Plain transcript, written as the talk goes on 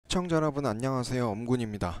시청자 여러분 안녕하세요.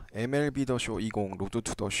 엄군입니다. MLB 더쇼 20 로드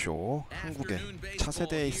투 더쇼 한국의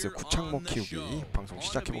차세대 에이스 구창모 키우기 방송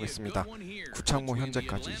시작해보겠습니다. 구창모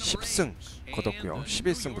현재까지 10승 거뒀고요.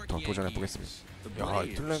 11승부터 도전해보겠습니다. 야,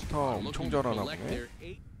 애틀랜타 엄청 잘하나 보네.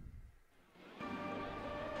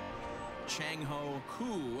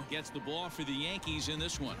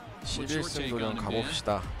 11승 도전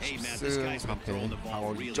가봅시다. 10승 4패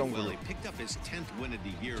방어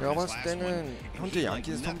 2.9. 제가 봤을 때는 현재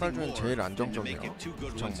양키스 선발 중엔 제일 안정적이에요.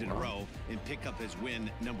 구창모가.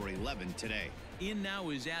 In now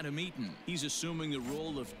is Adam Eaton. He's assuming the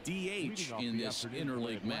role of DH in this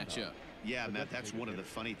interleague matchup. Yeah, Matt, that's one of the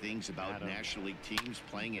funny things about National League teams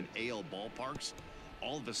playing in AL ballparks.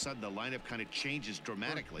 All of a sudden, the lineup kind of changes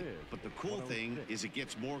dramatically. But the cool thing is it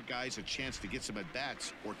gets more guys a chance to get some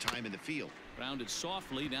at-bats or time in the field. Grounded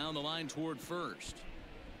softly down the line toward first.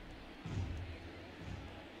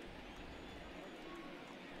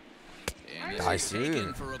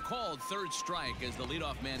 나이스. For a called third strike as the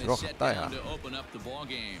leadoff man is set down to open up the ball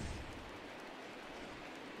game.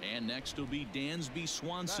 And next will be Dansby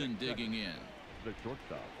Swanson digging in. The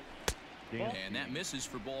shortstop. And that misses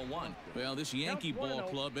for ball one. Well, this Yankee ball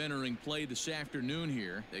club entering play this afternoon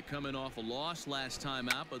here. They come in off a loss last time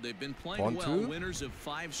out, but they've been playing well. Winners of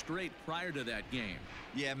 5 straight prior to that game.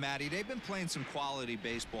 Yeah, Matty, they've been playing some quality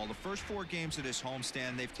baseball. The first 4 games of this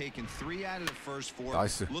homestand, they've taken 3 out of the first 4.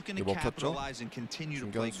 나이스. Looking to capitalize and continue to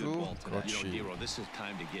play good ball today. You know, Dero, this is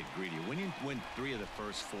time to get greedy. When you win 3 of the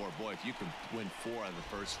first 4, boy, if you can win 4 out of the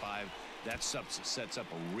first 5, that sets up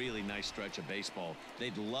a really nice stretch of baseball.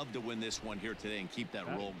 They'd love to win this one here today and keep that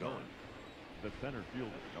roll going. The center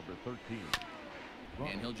fielder, number 13.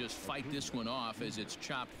 And he'll just fight this one off as it's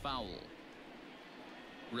chopped foul.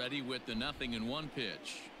 Ready with the 0-1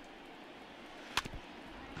 pitch.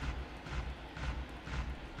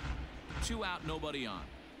 2 out, nobody on.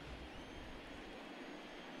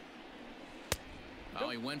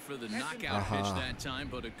 Oh, he went for the knockout pitch that time,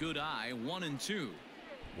 but a good eye. 1-2.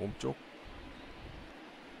 몸쪽.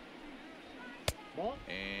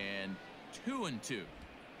 And 2-2.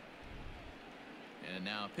 And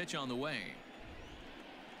now a pitch on the way.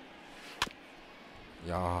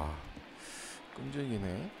 야,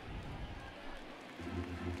 끈질기네.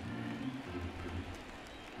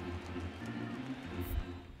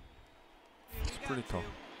 스플리터.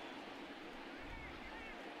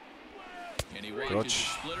 And he ranges the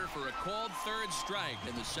splitter for a called third strike,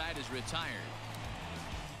 and the side is retired.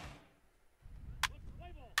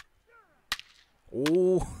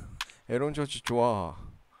 오, 에런 저지 좋아.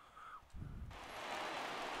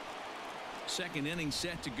 Second inning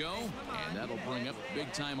set to go, and that'll bring up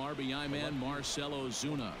big-time RBI man Marcell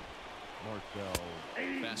Ozuna.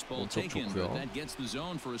 Fastball taken, but that gets the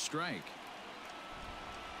zone for a strike.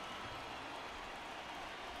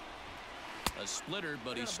 A splitter,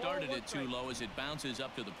 but he started it too low as it bounces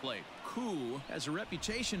up to the plate. Koo has a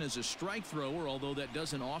reputation as a strike thrower, although that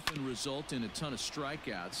doesn't often result in a ton of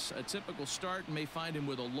strikeouts. A typical start may find him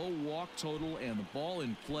with a low walk total and the ball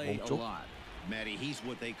in play a lot. Matty, he's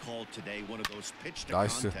what they call today one of those pitch to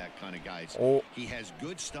contact kind of guys. He has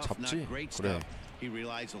good stuff, not great stuff. He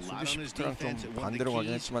relies a lot on his defense. One of the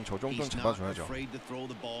keys, he's not afraid to throw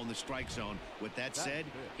the ball in the strike zone. With that said,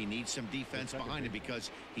 he needs some defense behind him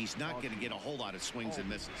because he's not going to get a whole lot of swings and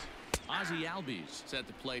misses. Ozzie Albies at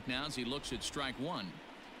the plate now as he looks at strike 1.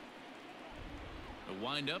 The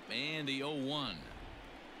windup and the 0-1.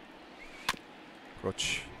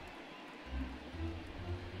 그렇지.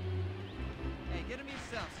 Hey, get him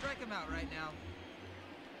yourself. Strike him out right now.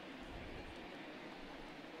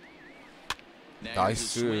 Now here's a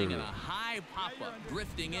swing and a high pop-up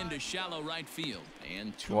drifting into shallow right field.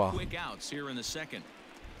 And 2 quick outs here in the second.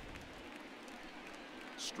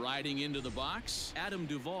 Striding into the box, Adam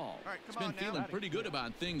Duvall. He's been feeling pretty good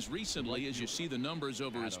about things recently as you see the numbers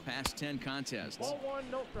over his past 10 contests.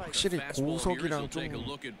 확실히 고석이랑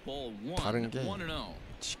좀 다른 게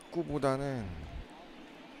직구보다는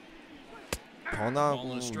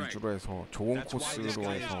변화구 위주로 해서 좋은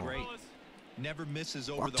코스로 해서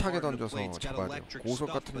꽉 차게 던져서 잡아야 돼요.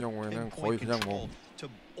 고속 같은 경우에는 거의 그냥 뭐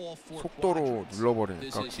속도로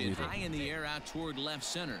눌러버리니까 구위를.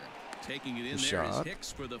 Taking it in there is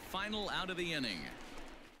Hicks for the final out of the inning.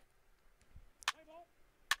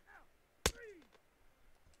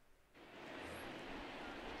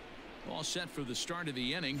 All set for the start of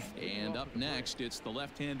the inning, and up next it's the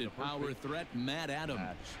left-handed power threat Matt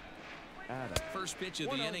Adams. First pitch of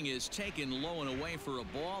the inning is taken low and away for a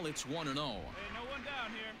ball. It's 1-0. Hey, no one down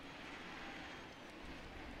here.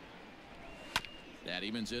 That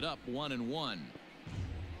evens it up 1-1.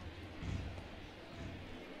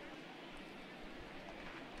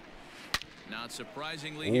 Not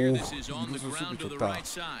surprisingly here, this is on the 이루수 ground 수비 to the 좋다. right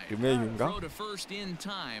side. 르메유인가? Throw to first in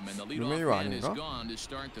time, and the leadoff 르메유 man is 아닌가? gone to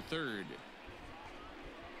start the third.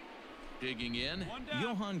 Digging in,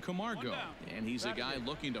 Johan Camargo, and he's a guy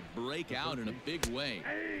looking to break out in a big way.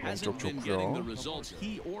 Hasn't been getting the results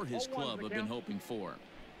he or his club have been hoping for.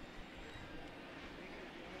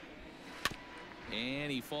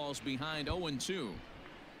 And he falls behind 0-2.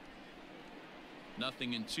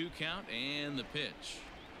 Nothing in 2 count, and the pitch.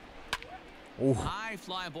 오, High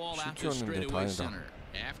fly ball out to 슈트였는데 straightaway 다행이다. center.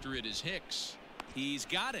 After it is Hicks. He's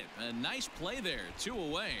got it. A nice play there. 2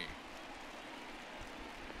 away.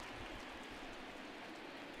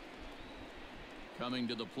 Coming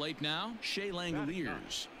to the plate now, Shea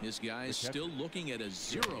Langoliers. His guys still looking at a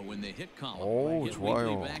 0 in the hit column. 오, Hit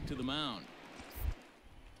좋아요. weekly back to the mound.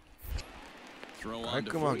 Throw on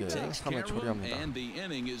to 깔끔하게 first, takes 3회 care of him, 처리합니다. and the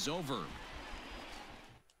inning is over.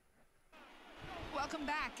 Welcome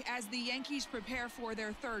back as the Yankees prepare for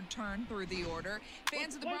their third turn through the order.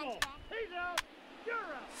 Fans of the Bronx.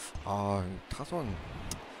 아, 타선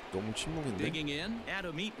너무 침묵인데. Digging in,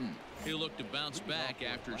 Adam Eaton. He'll look to bounce back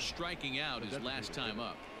after striking out his last time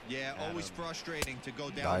up. Yeah, always frustrating to go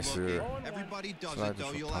down 나이스. looking. Everybody does it,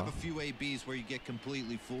 though. 슬라이드 You'll have a 좋다. few ABs where you get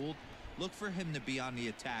completely fooled. Look for him to be on the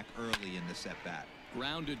attack early in the set-bat.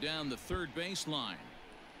 Grounded down the third baseline.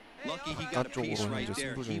 Lucky he got a piece 바깥쪽으로는 right 이제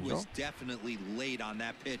there. He was 승부중이죠. definitely late on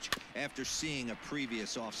that pitch after seeing a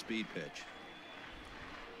previous off-speed pitch.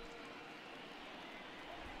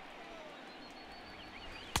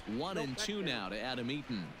 One and two now to Adam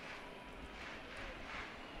Eaton.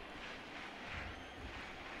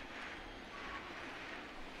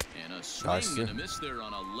 And a swing Nice. and a miss there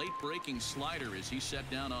on a late breaking slider as he set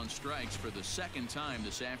down on strikes for the second time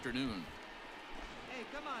this afternoon. Hey,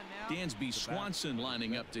 come on now. Dansby Swanson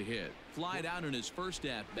lining up to hit. Flied out in his first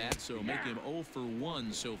at-bat, so make him 0 for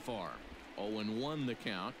 1 so far. 0-1 the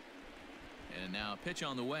count. And now a pitch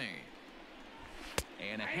on the way.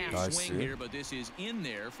 And a half Nice. swing here, but this is in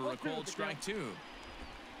there for a cold strike two.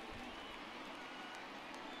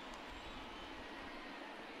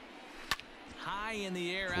 High in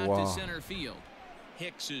the air out to 좋아. center field.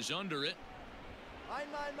 Hicks is under it. Mine.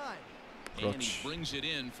 And he 그렇지. brings it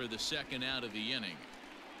in for the second out of the inning.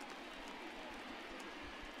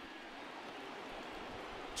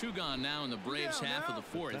 Two gone now in the Braves half of the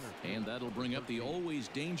fourth, and that'll bring up the always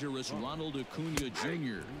dangerous Ronald Acuna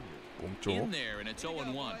Jr. 몸쪽. in there, and it's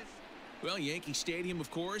 0-1. Well, Yankee Stadium, of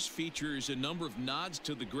course, features a number of nods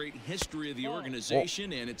to the great history of the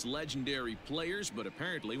organization and its legendary players, but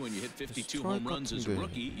apparently when you hit 52 home runs as a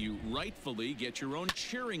rookie, you rightfully get your own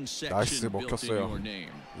cheering section 나이스, built in 먹혔어요. your name.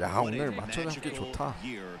 야, What a 오늘 맞춰잡기 magical 좋다.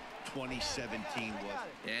 year 2017 was.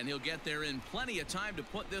 And he'll get there in plenty of time to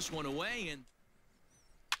put this one away. And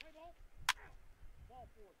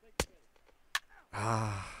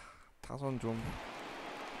아, 타선 좀.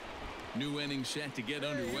 new inning set to get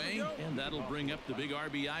underway, and that'll bring up the big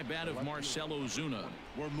RBI bat of Marcell Ozuna.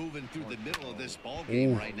 We're moving through the middle of this ball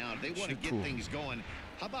game 오, right now. They want to get 실투. things going.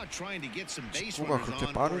 How about trying to get some base 직구가 runners 그렇게 on or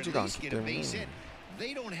at 빠르지가 least 않기 get a base 때문에. hit?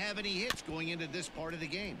 They don't have any hits going into this part of the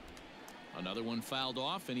game. Another one fouled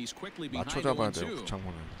off, and he's quickly behind 맞춰잡아야 돼요, 0-2.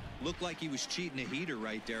 구창모는. Looked like he was cheating a heater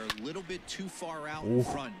right there. A little bit too far out 오. in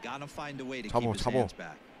front. Gotta find a way to 잡어, keep his 잡어. hands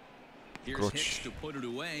back. Here's 그렇지. Hicks to put it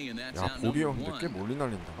away, and that's 야, out 볼이 number 형인데 꽤 one. 멀리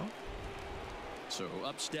날린다. So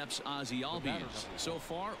up steps Ozzy Albies. So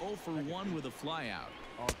far 0 for 1 with a flyout.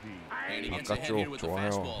 And he gets ahead here with the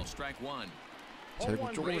좋아요. fastball. Strike one. 제구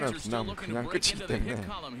Braves 조금이라도 are still 그냥 looking to 그냥 break 끝이기 into the hit 때문에.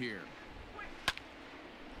 column here.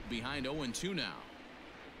 Behind 0-2 now.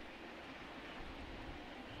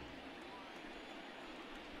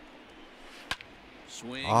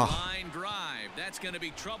 Swing line drive. That's going to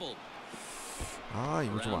be trouble. 아,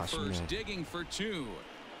 이거 좀 Around first, 아쉽네. digging for two.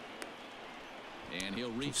 And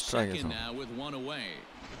he'll reach 스트라이크에서. second now with one away.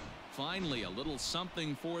 Finally, a little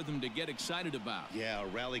something for them to get excited about. Yeah, a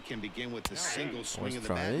rally can begin with a single swing of the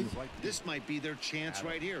bat. strike. This might be their chance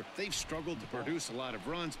right here. They've struggled to produce a lot of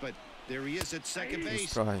runs, but there he is at second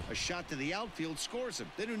base. strike. A shot to the outfield scores him.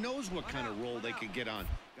 Then who knows what kind of role they could get on.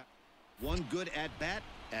 One good at bat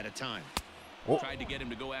at a time. Tried to get him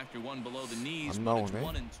to go after one below the knees, 안 but it's 나오네.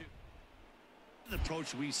 1-2. An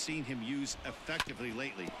approach we've seen him use effectively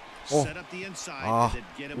lately. 어. Set up the inside 아, and then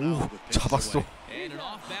get him 오, out with pitches 잡았어. away. And an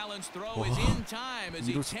off-balance throw is in time as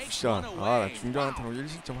he 이루스 takes 진짜. one 아, 나 away. 중전한테로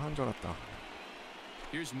 1실점 하는 줄 알았다.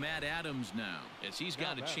 Here's Matt Adams now, as he's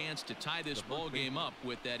got a chance to tie this ball game up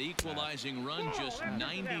with that equalizing run just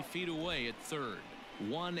 90 feet away at third.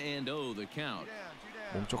 1-0 the count.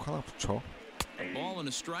 몸쪽 하나 붙여. A ball and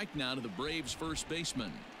a strike now to the Braves first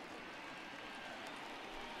baseman.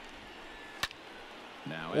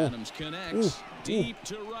 Now Adams connects deep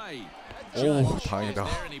to right. 오, 다행이다.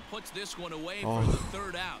 And he puts this one away for the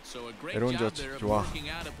third out. So a great 에런 job 저지 there of 좋아. working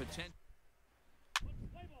out a potential.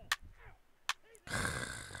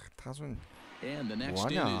 타순 And the next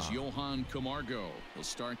in 뭐하냐? is Johan Camargo. He'll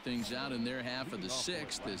start things out in their half of the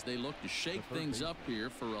sixth as they look to shake things up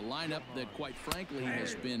here for a lineup that, quite frankly,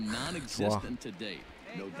 has been non-existent to date.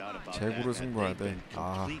 No doubt about 제구로 that. 승부해야 They've 돼. been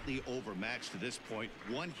completely overmatched to this point.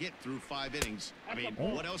 One hit through 5 innings. I mean,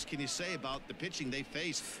 what else can you say about the pitching they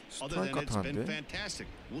faced other than it's been fantastic?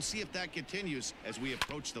 We'll see if that continues as we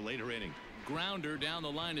approach the later inning. Grounder down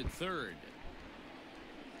the line at third.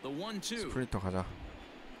 The 1-2. 스프린터 가자.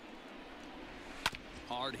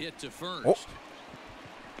 Hard hit to first.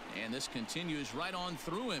 And this continues right on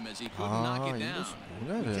through him as he couldn't knock it down.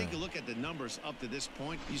 뭐냐, Take a look at the numbers up to this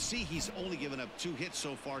point. You see he's only given up 2 hits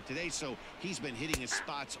so far today, so he's been hitting his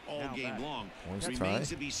spots all game long. Remains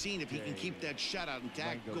to be seen if he can keep that shutout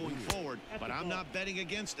intact going forward, but I'm not betting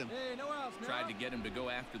against him. Tried to get him to go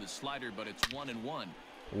after the slider, but it's 1-1.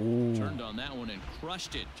 오. Turned on that one and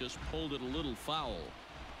crushed it. Just pulled it a little foul.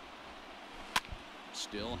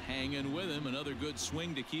 Still hanging with him. Another good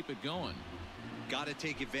swing to keep it going. Got to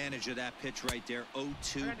take advantage of that pitch right there.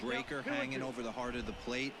 0-2 breaker hanging over the heart of the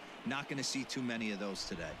plate. Not going to see too many of those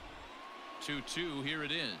today. 2-2. Here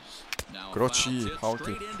it is. Now 그렇지. foul 파울 tip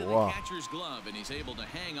straight 팁 into 좋아. the catcher's glove, and he's able to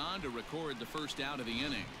hang on to record the first out of the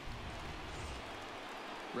inning.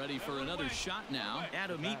 Ready for another shot now.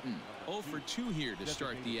 Adam Eaton 0 for 2 here to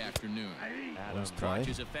start the afternoon.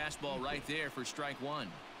 Watches a fastball right there for strike 1.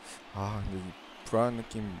 아, 근데 이 불안한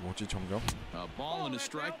느낌 뭐지 점점? A ball and a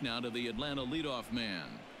strike now to the Atlanta leadoff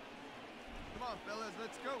man. Come on, fellas,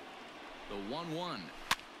 let's go. The 1-1.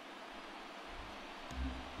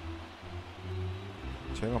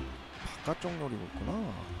 제가 바깥쪽 노리고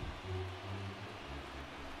있구나.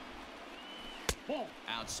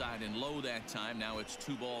 Outside and low that time. Now it's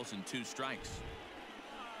 2 balls and 2 strikes.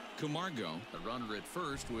 Camargo, the runner at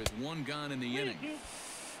first with 1 gone in the inning.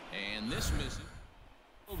 And this misses.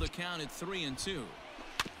 The count at 3-2.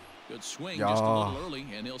 Good swing just a little early,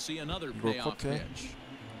 and he'll see another payoff pitch.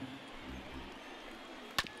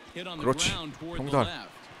 Hit on the ground toward the left.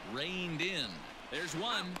 Reined in. There's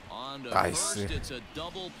one. On to first. It's a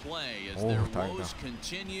double play as their woes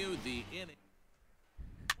continue the inning.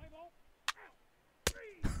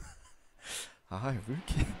 아, 왜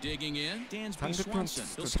이렇게 Digging in, Dansby Swanson.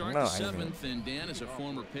 He'll start the 7th, and Dan, as a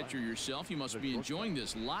former pitcher yourself, you must be enjoying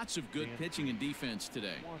this. Lots of good pitching and defense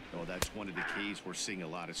today. Oh, that's one of the keys. We're seeing a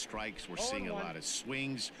lot of strikes. We're seeing a lot of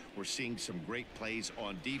swings. We're seeing some great plays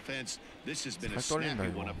on defense. This has been a snappy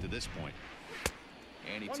one up to this point.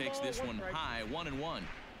 And he takes this one high, 1-1. No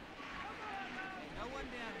one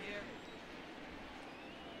down here.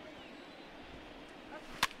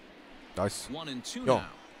 나이스. 1-2 now.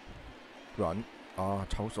 왜 안? 아,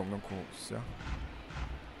 잡을 수 없는 코스야?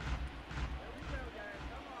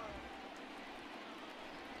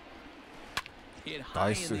 Hit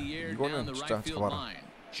high in the air down the right field 잡아라. line.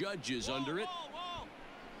 Judges under it.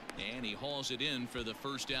 And he hauls it in for the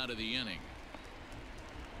first out of the inning.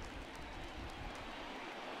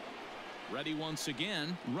 Ready once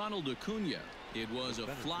again, Ronald Acuna. It was a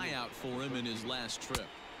fly out for him in his last trip.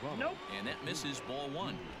 Nope. And that misses ball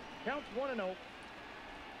 1. Counts 1-0.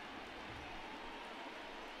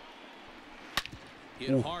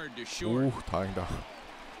 Hit hard to short. 오, 다행이다.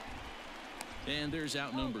 And there's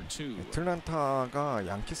out number 2. 애틀란타가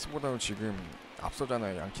양키스보다는 지금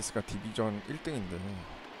앞서잖아요. 양키스가 디비전 1등인데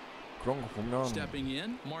그런 거 보면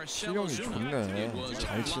실력이 좋네.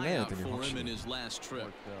 잘 치네 애들이 확실히.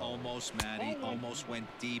 Almost, Matty. Almost went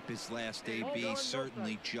deep his last AB.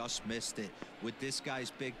 Certainly just missed it. With this guy's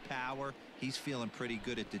big power, he's feeling pretty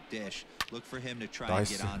good at the dish. Look for him to try and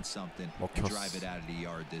get on something and drive it out of the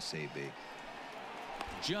yard this AB.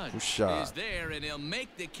 Judge is there, and he'll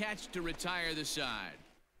make the catch to retire the side.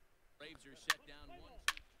 Braves are set down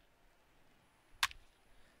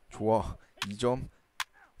 1. 좋아. 2점,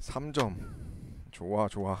 3점. 좋아,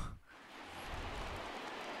 좋아.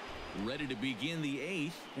 Ready to begin the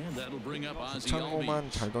 8th, and that'll bring up Ozzie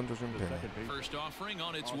구창모만 Albies. 잘 던져주면 되네. First offering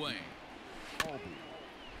on its way. Hey,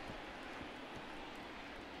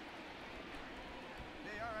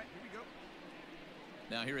 all right, here we go.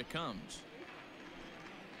 Now here it comes.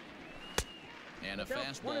 And a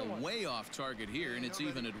fastball way off target here, and it's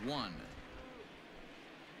even at 1.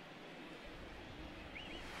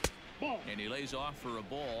 And he lays off for a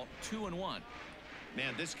ball, 2-1.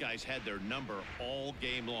 Man, this guy's had their number all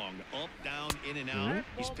game long. Up, down, in and out.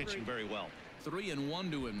 He's pitching very well. 3-1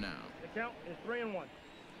 to him now. The count is 3-1.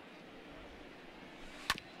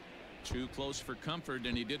 Too close for comfort,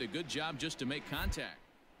 and he did a good job just to make contact.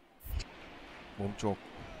 몸쪽.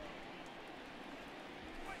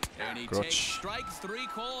 And he takes strike 3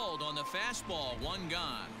 called on the fastball. 1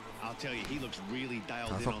 gone. I'll tell you, he looks really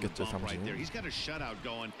dialed in on the bump right there. He's got a shutout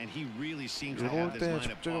going, and he really seems to have this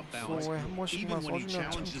lineup off balance. Even when he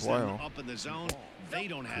challenges them up in the zone, they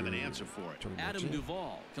don't have an answer for it. Adam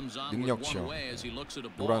Duvall comes on with 1 away as he looks at a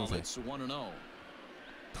ball that's 1-0.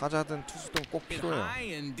 타자든 투수든 꼭 필요해요.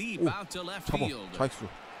 오, 잡아, 좌익수.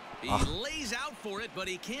 He lays out for it, but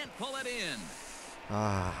he can't pull it in.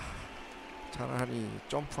 아, 차라리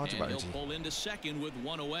점프하지 And he'll 말지. pull into second with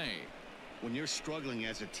 1 away. When you're struggling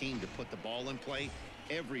as a team to put the ball in play,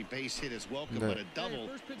 every base hit is welcome, but a double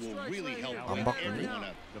will really help wake everyone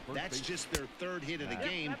up. That's just their 3rd hit of the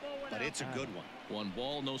game, but it's a good one. 1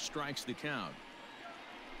 ball, no strikes to count.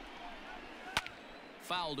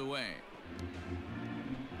 Fouled away.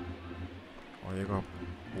 얘가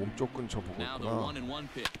몸쪽 근처 보고 Now the 있구나. 1-1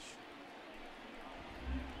 pitch.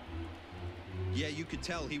 Yeah, you could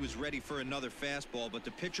tell he was ready for another fastball, but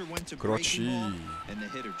the pitcher went to breaking ball, and the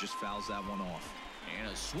hitter just fouls that one off. And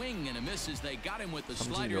a swing and a miss as they got him with the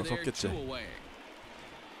slider there, 2 away.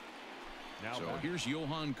 So here's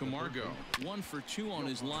Johan Camargo, 1 for 2 on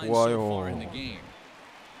his line so far in the game.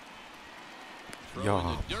 야,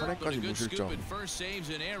 Throwing the dirt, but a 8까지 good scoop 무실점. at first saves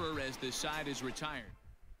an error as the side is retired.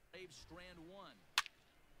 Strand 1.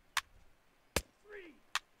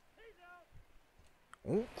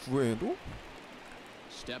 9회에도?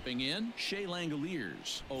 Stepping in, Shea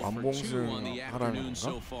Langoliers, 0 for 2 on the afternoon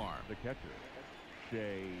so far. The catcher,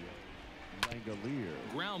 Shea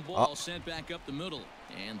Langoliers. Ground ball sent back up the middle,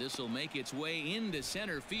 and this will make its way into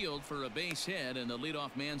center field for a base hit, and the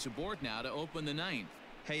leadoff man's aboard now to open the 9th.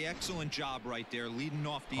 Hey, excellent job right there, leading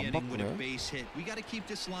off the inning with a base hit. We got to keep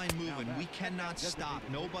this line moving. We cannot stop.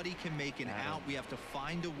 Nobody can make an out. We have to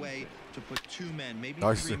find a way to put 2 men, maybe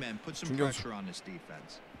 3 men, put some pressure on this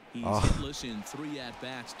defense. He's hitless in 3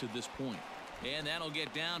 at-bats to this point, and that'll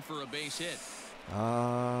get down for a base hit.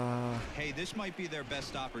 Hey, this might be their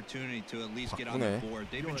best opportunity to at least get on the board.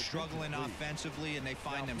 They've been struggling offensively, and they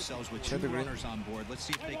find themselves with 2 runners on board. Let's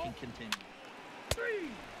see if they can continue.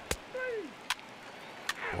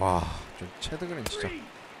 와, 저 체드그린 진짜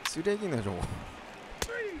쓰레기네 저거.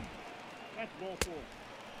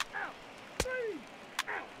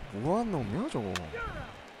 뭐한 놈이야 저거.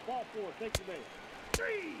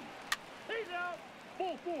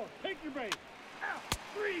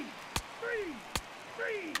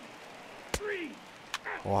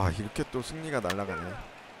 와, 이렇게 또 승리가 날아가네.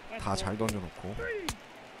 다 잘 던져놓고.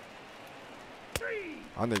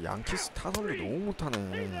 아, 근데 양키스 타선도 너무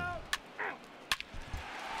못하네.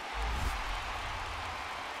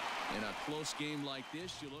 In a close game like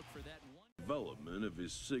this, you look for that one development of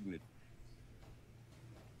his signature.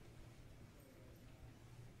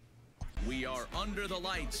 We are under the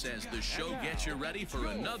lights as the show gets you ready for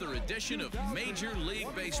another edition of Major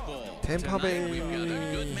League Baseball.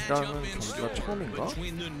 템파베이라는 경기가 처음인가?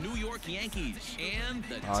 Between the New York Yankees and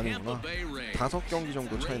the Tampa Bay Rays. 5경기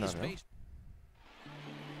정도 차이 나네요.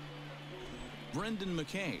 Brendan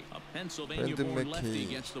McKay, a Pennsylvania 브랜든 born lefty, 맥케이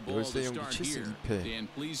gets the ball to 13경기 start 7승 here. 2패. Dan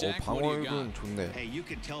Plesac, what do you got? 방어율은 좋네. Hey, you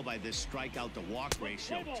can tell by this strikeout to walk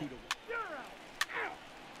ratio.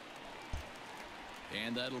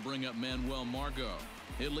 And that'll bring up Manuel Margot.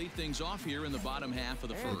 He'll lead things off here in the bottom half of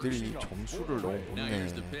the first. 애들이 점수를 너무 못 Now 내.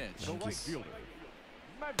 here's the pitch.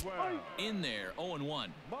 In there,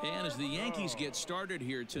 0-1. And as the Yankees get started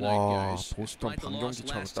here tonight, guys, 보스턴 despite the loss 반경기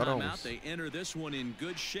차로 last time 따라오고 out, 있어. they enter this one in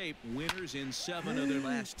good shape. Winners in 7 of their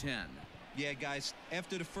last 10. Yeah, guys,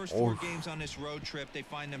 after the first 4 games on this road trip, they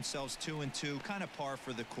find themselves 2-2, kind of par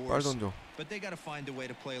for the course. But they got to find a way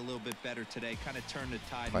to play a little bit better today, kind of turn the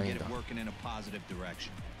tide and get it working in a positive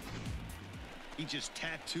direction. He just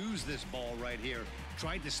tattoos this ball right here.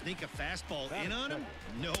 Tried to sneak a fastball in on him?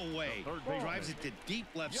 No way. Drives it to deep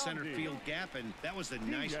left center field gap, and that was a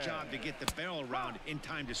nice job to get the barrel around in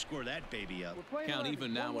time to score that baby up. Count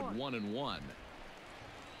even now at 1-1.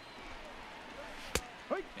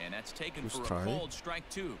 And that's taken for a cold strike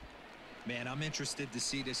 2. Man, I'm interested to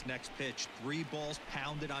see this next pitch. 3 balls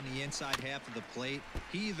pounded on the inside half of the plate.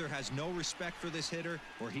 He either has no respect for this hitter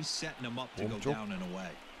or he's setting him up to go down and away.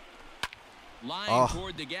 Line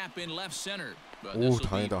toward the gap in left center. But this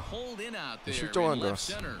will be pulled in out there in left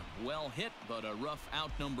center. Well hit, but a rough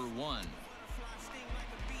out number 1.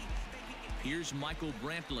 Here's Michael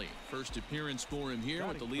Brantley. First appearance for him here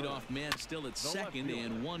with the leadoff man still at second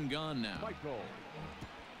and 1 gone now.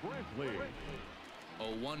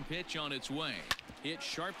 0-1 pitch on its way. Hit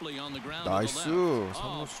sharply on the ground. 나이스. Oh,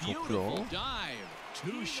 삼루수 beautiful 좋고요. dive.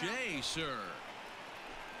 Touché, sir.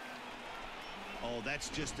 Oh, that's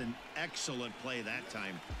just an excellent play that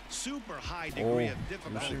time. Super high degree of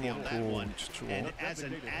difficulty on that one. And as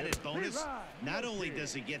an added bonus, not only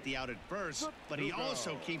does he get the out at first, but he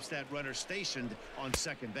also keeps that runner stationed on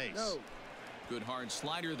second base. Good hard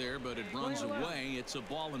slider there, but it runs away. It's a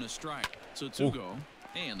ball and a strike. So Tsugo,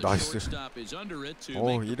 and the shortstop is under it to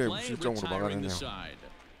make the play, retiring the side.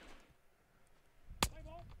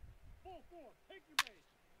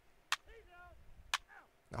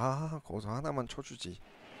 아, 거기서 하나만 쳐주지.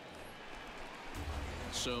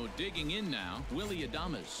 So digging in now, Willie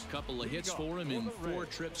Adames. Couple of hits for him in 4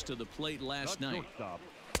 trips to the plate last night.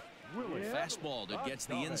 Fastball that gets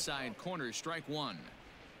the inside corner, strike 1.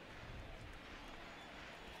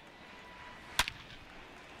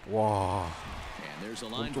 와. And there's a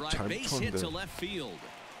line drive base hit to left field.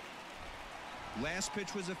 Last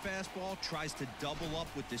pitch was a fastball, tries to double up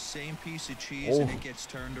with the same piece of cheese and it gets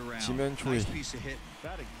turned around. Nice piece of hit.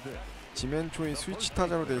 지멘초이 스위치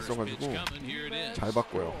타자로 돼 있어가지고 잘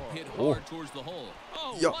봤고요. 오,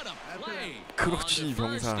 야, 그렇지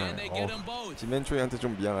병살. 지멘초이한테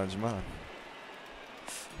좀 미안하지만,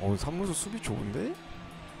 삼루수 수비 좋은데?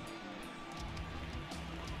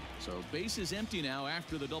 So base is empty now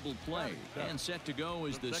after the double play, and set to go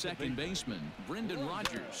is the second baseman, Brendan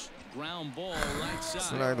Rodgers. Ground ball right side.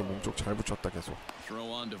 슬라이더 몸쪽 잘 붙였다 계속.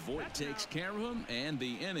 Throw on to Voit takes care of him, and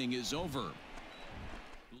the inning is over.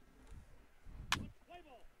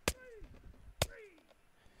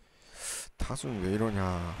 타순 왜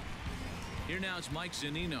이러냐. Here now it's Mike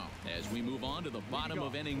Zunino as we move on to the bottom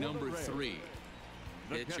of inning number 3.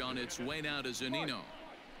 Pitch on its way now to Zunino.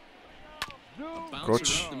 A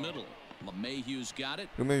bouncer up the middle. LeMahieu's got it.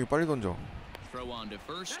 르메유 빨리 던져. Throw on to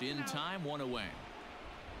first in time, 1 away.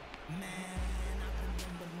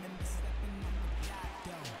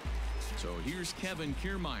 So here's Kevin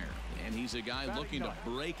Kiermaier, and he's a guy looking to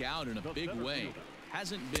break out in a big way.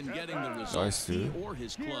 Hasn't been getting the results he or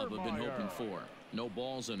his club have been hoping for. No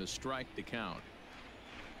balls and a strike to count.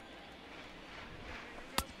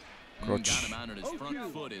 Got him out on his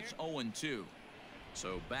front foot. It's 0-2.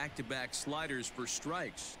 So back-to-back sliders for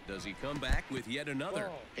strikes. Does he come back with yet another?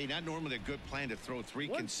 Hey, not normally a good plan to throw 3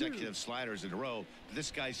 consecutive sliders in a row. But this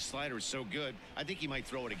guy's slider is so good, I think he might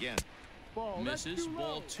throw it again. Misses,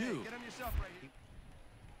 ball 2.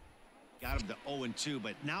 Got him to 0-2,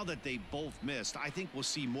 but now that they both missed, I think we'll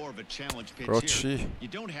see more of a challenge pitch here. You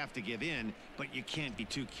don't have to give in, but you can't be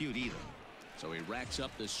too cute either. So he racks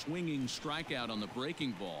up the swinging strikeout on the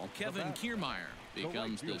breaking ball. Kevin Kiermaier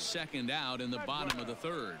becomes the second out in the bottom of the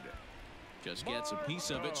 3rd. Just gets a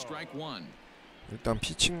piece of it, strike 1. 일단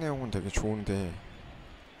피칭 내용은 되게 좋은데.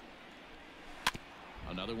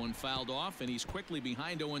 Another one fouled off, and he's quickly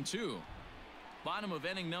behind 0-2. Bottom of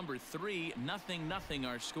inning number 3, 0-0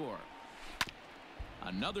 our score.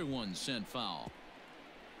 Another one sent foul.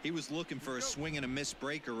 He was looking for a swing and a miss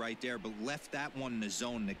breaker right there, but left that one in the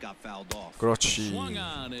zone that got fouled off. 그렇지. Swung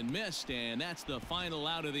on and missed, and that's the final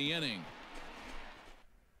out of the inning.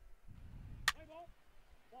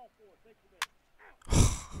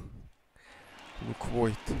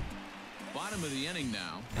 Bottom of the inning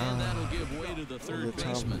now, and that'll give way to the 3rd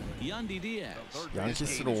baseman, Yandy Diaz.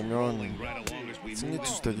 양키스로 오면 승리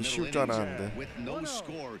투수 되기 쉬울 줄 알았는데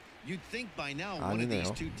You'd think by now one of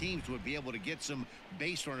these 2 teams would be able to get some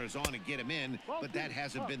base runners on and get him in, but that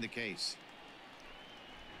hasn't been the case.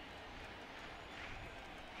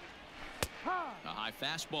 A high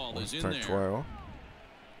fastball is in there. 좋아요.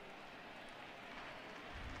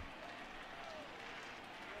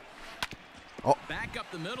 Back up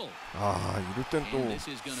the middle. 이럴 땐 또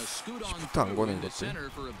시프트 안 거는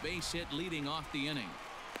것도. For a base hit leading off the inning.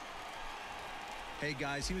 Hey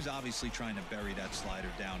guys, he was obviously trying to bury that slider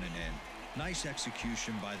down and in. Nice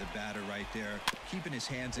execution by the batter right there, keeping his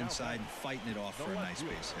hands inside and fighting it off for a nice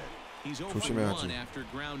base hit. He's 0-1 after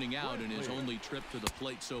grounding out in his only trip to the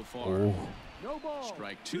plate so far.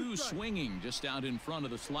 Strike 2 swinging just out in front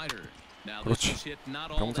of the slider. Now this is hit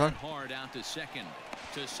not all that hard out to second.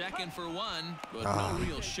 To second for 1, but no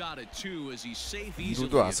real shot at 2 as he's safe easily.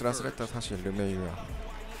 이루도 아슬아슬했다 사실 르메이유야.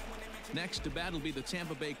 Next to bat will be the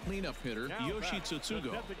Tampa Bay cleanup hitter, Yoshitsu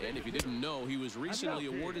Tsugo. And if you didn't know, he was recently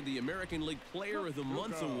awarded the American League Player of the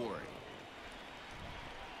Month award.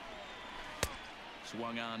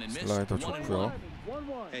 Swung on and missed. 슬라이더 좋고요.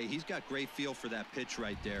 Hey, he's got great feel for that pitch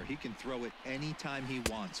right there. He can throw it anytime he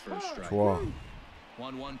wants for a strike. 좋아.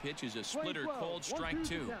 1-1 pitch is a splitter called strike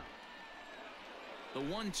 2. The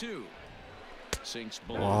 1-2 sinks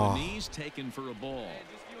below the knees, taken for a ball.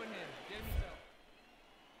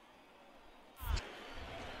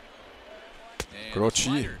 And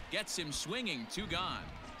그렇지. gets him swinging, 2 gone.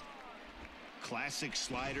 Classic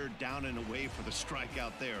slider down and away for the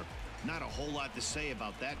strikeout there. Not a whole lot to say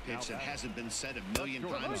about that pitch that hasn't been said a million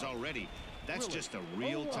times already. That's just a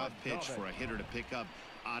real tough pitch for a hitter to pick up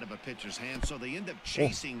out of a pitcher's hand, so they end up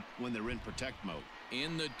chasing when they're in protect mode.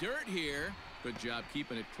 In the dirt here. Good job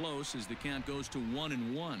keeping it close as the count goes to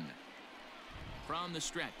 1-1 from the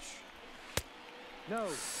stretch. No.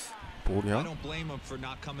 I don't blame him for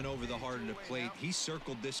not coming over the heart of the plate. He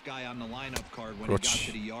circled this guy on the lineup card when he got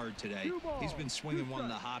to the yard today. He's been swinging one of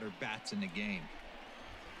the hotter bats in the game.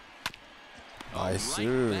 나이스.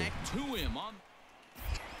 Right back to him on.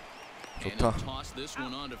 And he'll toss this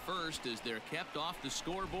one on to first as they're kept off the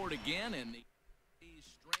scoreboard again, and the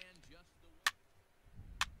strand just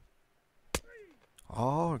the.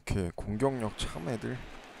 아, 이렇게 공격력 참 애들.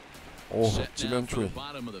 오, 지면 초이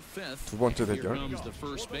두 번째 대결. The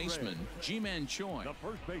first baseman, Ji-Man Choi. A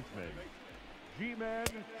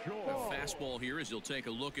fastball here as he'll take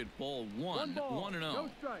a look at ball 1-0.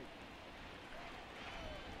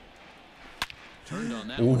 Turned on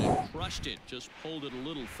that one and crushed it. Just pulled it a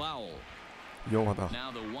little foul. 위험하다.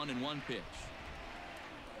 Now the 1-1 pitch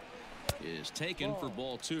is taken for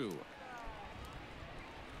ball 2.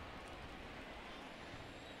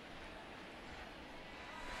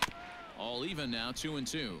 All even now,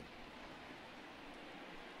 2-2.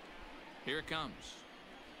 Here it comes.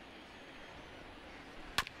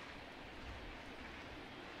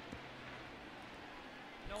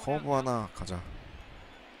 커브 하나 가자.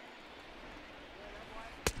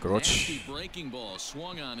 그렇지. Breaking ball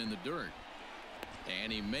swung on in the dirt.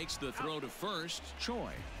 And he makes the throw to first.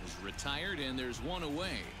 Choi is retired and there's one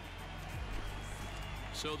away.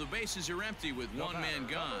 So the bases are empty with one man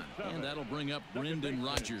gone. And that'll bring up Brendan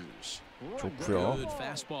Rodgers. 좋고요. Good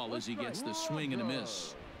fastball as he gets the swing and a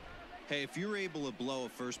miss. Hey, if you're able to blow a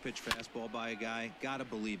first pitch fastball by a guy, gotta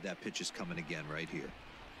believe that pitch is coming again right here.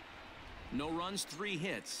 No runs, 3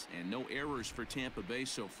 hits, and no errors for Tampa Bay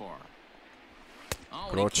so far. Oh,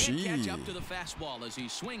 그렇지. he can't catch up to the fastball as he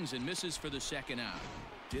swings and misses for the second out.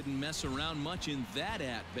 Didn't mess around much in that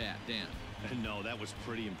at-bat, Dan. No, that was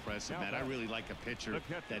pretty impressive, Matt. I really like a pitcher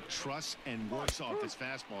that trusts and works off his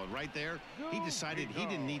fastball. Right there, he decided he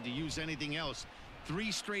didn't need to use anything else. 3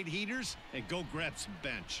 straight heaters and go grab some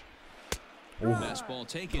bench. Fastball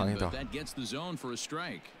taken, but that gets the zone for a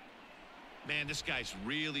strike. Man, this guy's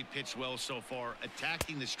really pitched well so far,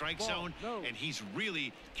 attacking the strike zone, and he's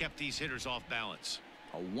really kept these hitters off balance.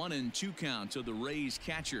 A 1-2 count to the Rays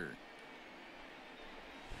catcher.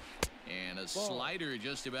 And a slider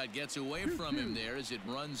just about gets away from him there as it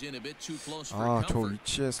runs in a bit too close for 아, 저 comfort.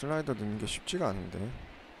 위치에 슬라이더 넣는 게 쉽지가 않은데.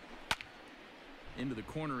 Into the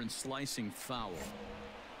corner and slicing foul.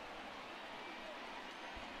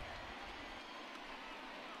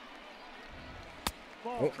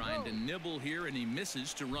 Trying to nibble here, and he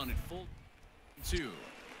misses to run it full 2.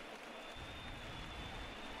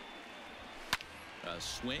 A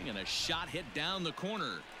swing and a shot hit down the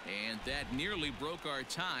corner, and that nearly broke our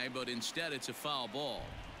tie, but instead it's a foul ball.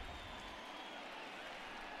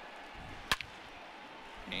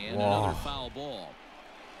 And another foul ball.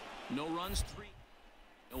 No runs, 3.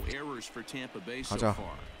 No errors for Tampa Bay so 가자.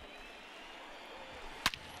 far.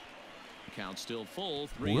 Count still full,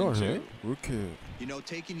 뭐야, 3-2. 왜 이렇게 You know,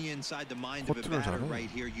 taking you inside the mind of a 커트를 batter 잘해. right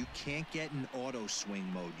here, you can't get in auto swing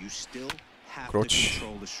mode. You still have 그렇지. to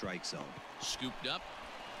control the strike zone. Scooped up.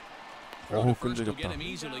 어우, First will get 끈질겼다. him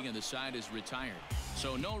easily, and the side is retired.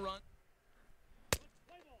 So no run.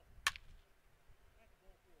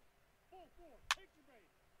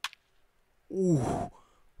 오,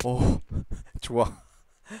 좋아.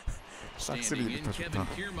 싹쓸이부터 좋다.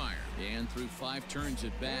 And through 5 turns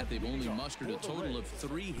at bat, they've only mustered a total of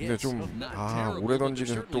 3 근데 hits. 좀 오래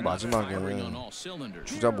던지면서 또 마지막에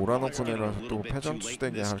주자 몰아넣고 내려서 또 패전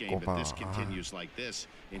투대게 할거 봐.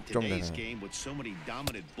 In today's game, with so many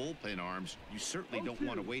dominant bullpen arms, you certainly don't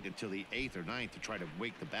want to wait until the 8th or 9th to try to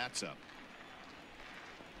wake the bats up.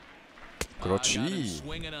 그렇지.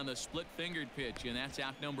 Swinging on the split-fingered pitch, and that's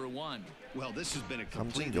out number 1. Well, this has been a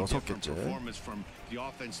completely different performance from the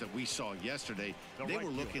offense that we saw yesterday. They were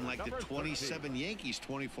looking like the 27 Yankees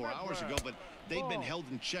 24 hours ago, but they've been held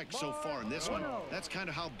in check so far in this one. That's kind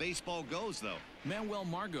of how baseball goes, though. Manuel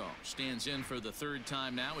Margot stands in for the 3rd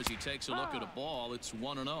time now as he takes a look at a ball. It's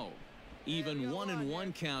 1-0. Even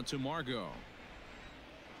 1-1 count to Margot.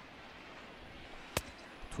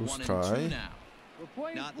 2 1-2 스트라이크. now.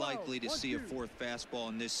 Not likely to see a 4th fastball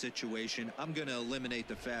in this situation. I'm going to eliminate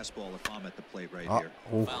the fastball if I'm at the plate right here.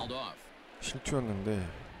 오, Fouled off. 실투였는데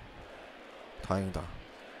다행이다.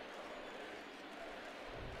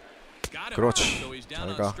 Got him. 그렇지. So he's down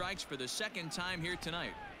잘 on 가. strikes for the 2nd time here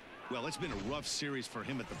tonight. Well, it's been a rough series for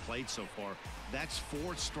him at the plate so far. That's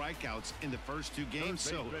 4 strikeouts in the first 2 games,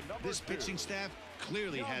 so this pitching staff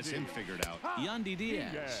clearly has him figured out. Yandy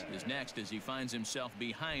Diaz is next as he finds himself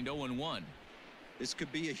behind 0-1. This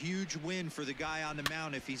could be a huge win for the guy on the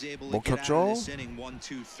mound if he's able to get out of this inning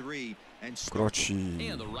 1-2-3 and start.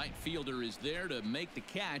 And the right fielder is there to make the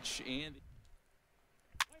catch.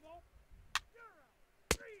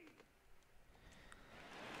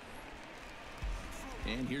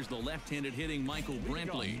 And here's the left-handed hitting Michael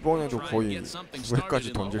Brantley. 이번에도 거의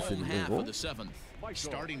 9회까지 던질 수 있는 거고.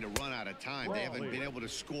 Starting to run out of time. They haven't been able to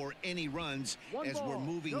score any runs as we're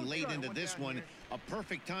moving late into this one. A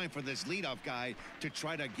perfect time for this leadoff guy to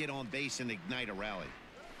try to get on base and ignite a rally.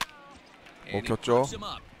 먹혔죠?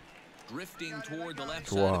 Drifting toward the left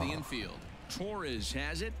side of the infield. Torres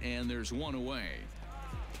has it, and there's one away.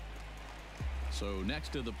 So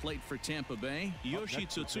next to the plate for Tampa Bay, Yoshi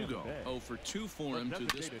Tsutsugo. 0 for 2 for him to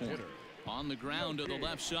this point. On the ground to the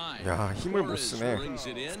left side. 야, 힘을 못 쓰네.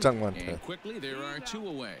 구창모한테. And quickly there are 2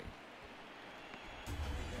 away.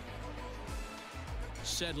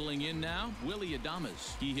 Settling in now, Willie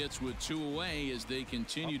Adames. He hits with 2 away as they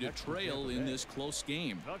continue to trail in this close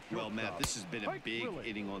game. Well, Matt, this has been a big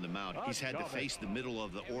inning on the mound. He's had to face the middle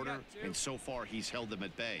of the order, and so far he's held them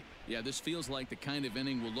at bay. Yeah, this feels like the kind of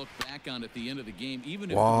inning we'll look back on at the end of the game, even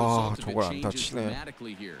if the result of it changes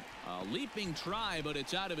dramatically here. A leaping try, but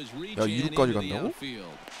it's out of his reach and into the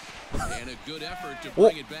outfield. And a good effort to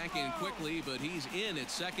bring it back in quickly, but he's in at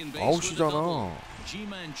second base with a double.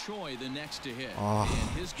 Ji-Man Choi the next to hit. And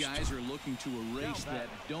his guys are looking to erase that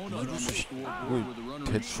donut on the scoreboard with the runner.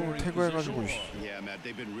 대충 태그해가지고. Yeah, Matt,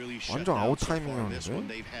 they've been really shut down so far on this one.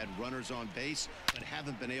 They've had runners on base, but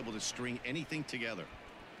haven't been able to string anything together.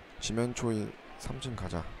 지면초이 삼진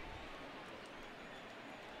가자.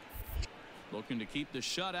 Looking to keep the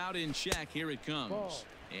shutout in check. Here it comes.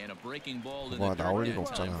 And a breaking ball to 와, the 나올 dirt 리가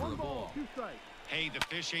that time 없잖아. for the ball. Hey, the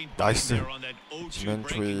fish ain't 나이스. there on that 0-2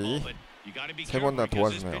 breaking ball, but you got to be careful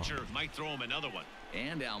because this pitcher might throw him another one.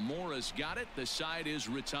 And Almora's got it. The side is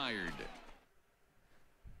retired.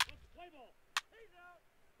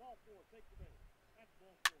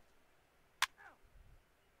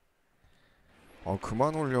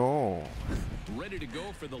 그만 올려. Ready to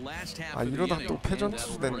go for the last half 아, of the 이러다 inning. 또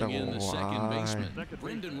패전투수 된다고.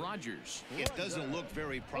 It doesn't look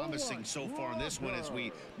very promising so far in this one as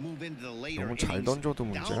we move into the later 너무 잘 innings. 던져도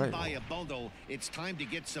문제야, Down by 이거. a bundle, it's time to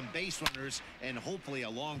get some base runners and hopefully a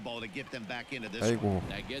long ball to get them back into this 아이고. one.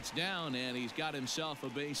 That gets down and he's got himself a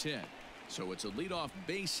base hit. So it's a leadoff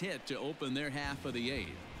base hit to open their half of the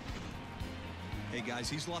 8th. Hey guys,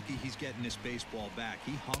 he's lucky he's getting this baseball back.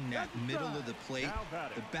 He hung that middle of the plate.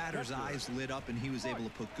 The batter's eyes lit up and he was able to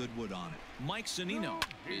put good wood on it. Mike Zunino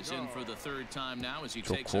is in for the 3rd time now as he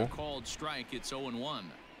takes a called strike. It's 0-1.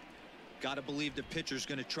 Got to believe the pitcher's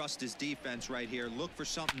going to trust his defense right here. Look for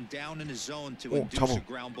something down in his zone to induce a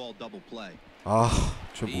ground ball double play.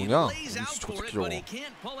 저 뭐냐?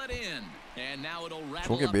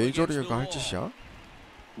 저게 메이저리그가 할 짓이야?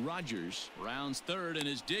 Rogers rounds 3rd and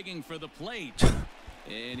is digging for the plate.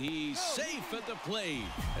 And he's safe at the plate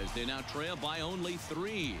as they now trail by only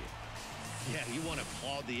 3. Yeah, you want to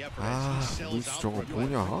applaud the effort as he sells out for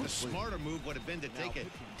good. The smarter move would have been to take a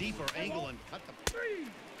deeper angle and cut the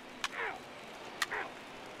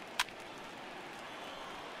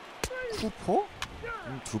쿠퍼?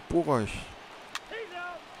 두뽀가.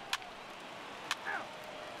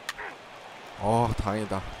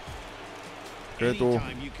 다행이다. 그래도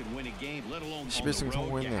 11승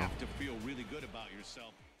성공했네요.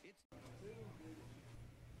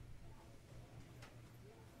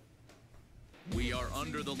 We are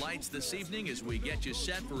under the lights this evening as we get you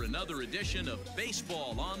set for another edition of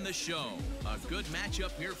Baseball on the Show. A good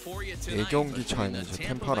matchup here for you tonight. 4경기 차이는 이제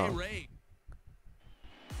템파랑.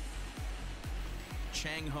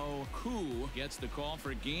 Chang-Ho Koo gets the call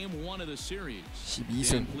for game 1 of the series.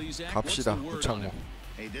 12승 갑시다. 구창모.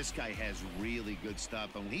 Hey, this guy has really good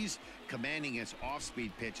stuff. And when he's commanding his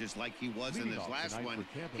off-speed pitches like he was in his last one,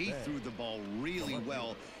 he threw the ball really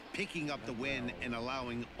well, picking up the win and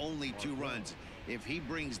allowing only 2 runs. If he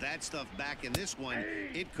brings that stuff back in this one,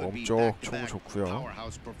 it could be back-to-back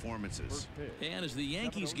powerhouse performances. And as the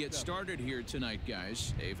Yankees get started here tonight,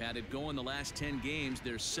 guys, they've had it going the last 10 games.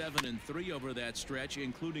 They're 7-3 over that stretch,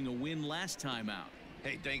 including a win last time out.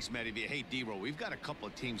 Hey, thanks, Mlb. Hey, D-Row, we've got a couple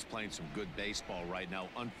of teams playing some good baseball right now.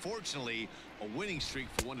 Unfortunately, a winning streak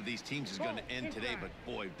for one of these teams is going to end today, but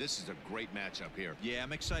boy, this is a great matchup here. Yeah,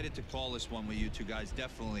 I'm excited to call this one with you two guys.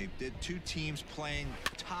 Definitely. The 2 teams playing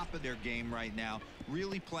top of their game right now,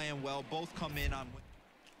 really playing well. Both come in on.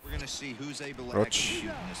 We're going to see who's able to execute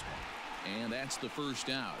in this one. And that's the first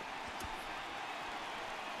out.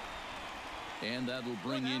 And that'll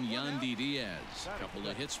bring in Yandy Diaz. A couple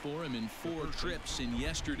of hits for him in 4 trips in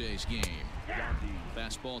yesterday's game.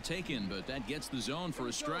 Fastball taken, but that gets the zone for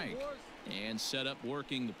a strike. And set up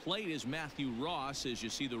working the plate is Matthew Ross, as you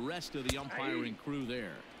see the rest of the umpiring crew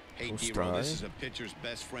there. Hey, D-Roll, this is a pitcher's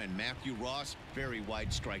best friend. Matthew Ross, very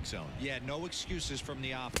wide strike zone. Yeah, no excuses from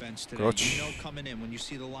the offense today. 그렇지. You know coming in, when you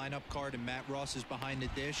see the lineup card and Matt Ross is behind the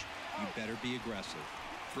dish, you better be aggressive.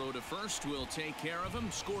 Throw to first will take care of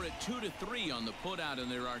him. Score it 2-3 on the putout,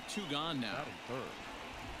 and there are 2 gone now.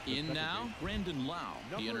 In now, Brandon Lau.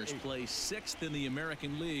 He enters play 6th in the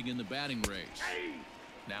American League in the batting race.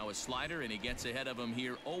 Now a slider, and he gets ahead of him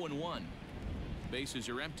here 0-1. Bases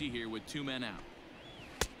are empty here with 2 men out.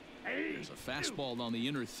 There's a fastball on the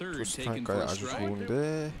inner third taken for a strike.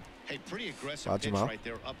 좋은데. Hey, pretty aggressive pitch right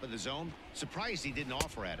there up in the zone. Surprised he didn't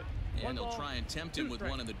offer at it. And they'll try and tempt him with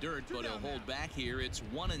one in the dirt, but he'll hold back here. It's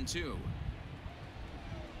 1-2.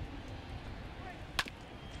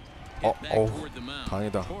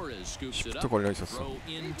 다행이다. 시프트 걸려 있었어. Throw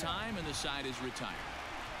in time, and the side is retired.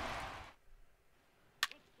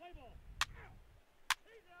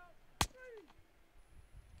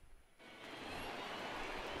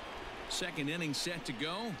 Second inning set to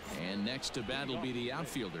go, and next to bat will be the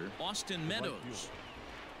outfielder Austin Meadows.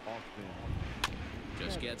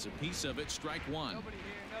 Just gets a piece of it. Strike 1. Nobody here,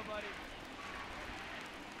 nobody.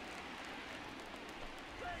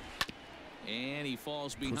 And he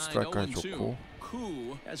falls behind 0-2.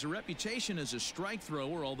 Koo has a reputation as a strike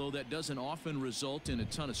thrower, although that doesn't often result in a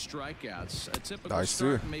ton of strikeouts. A typical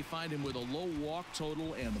start may find him with a low walk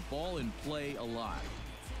total and the ball in play a lot.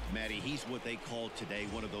 Matty, he's what they call today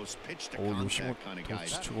one of those pitch to contact kind of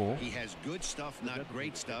guys. He has good stuff, not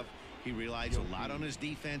great stuff. He relies a lot on his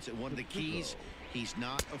defense, and one of the keys, he's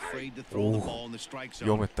not afraid to throw the ball in the strike zone.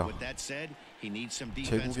 위험했다. With that said, he needs some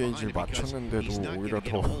defense 제구 behind 게이지를 it because he's not 맞췄는데도 going to 오히려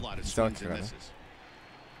get a whole 더 lot of swings 이상하게 and 가네. misses.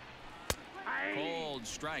 Cold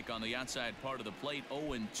strike on the outside part of the plate.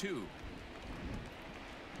 0-2.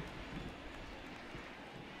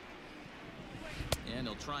 And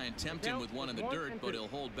he'll try and tempt him with one in the dirt, but he'll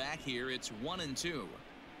hold back here. It's 1-2.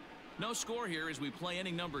 No score here as we play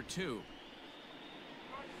inning number 2.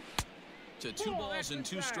 To 2 balls and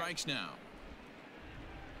 2 strikes now.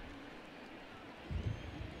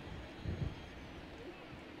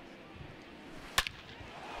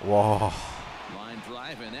 와, Line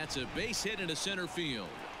drive, and that's a base hit into center field.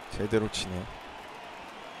 제대로 치네.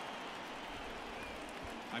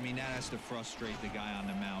 I mean, that has to frustrate the guy on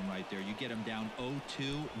the mound right there. You get him down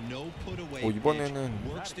 0-2, no put away. 이번에는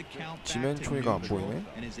works the count back 지멘 to 초이가 안 neutral 보이네.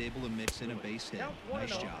 and is able to mix in a base hit.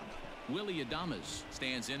 Nice job. Willie Adames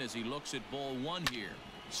stands in as he looks at ball 1 here.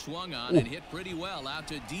 Swung on and hit pretty well out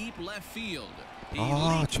to deep left field.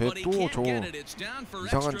 아, 쟤 또 저거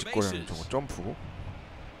이상한 짓거리네. 저거 점프.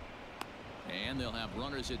 And they'll have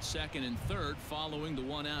runners at second and third following the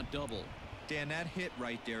 1-out double. Dan, that hit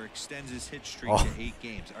right there extends his hit streak to 8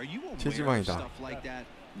 games. Are you aware of stuff like that?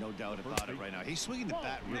 No doubt about it right now. He's swinging the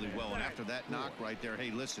bat really well, and after that knock right there,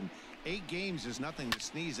 hey, listen, 8 games is nothing to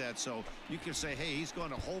sneeze at, so you can say, hey, he's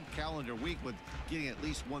going a whole calendar week with getting at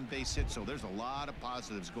least 1 base hit, so there's a lot of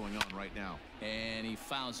positives going on right now. And he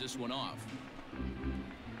fouls this one off.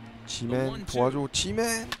 지멘 도와줘,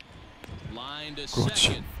 지멘. Line to 그렇지.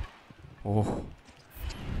 second. 오.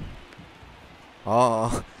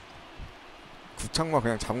 아. 구창모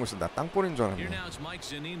그냥 잡은 거 있어. 나 땅볼인 줄 Here 알았네. now is Mike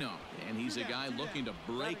Zunino, and he's a guy looking to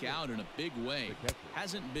break out in a big way.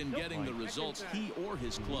 Hasn't been getting the results he or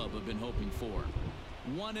his club have been hoping for.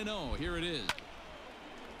 1-0. Here it is.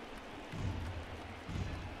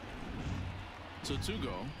 So to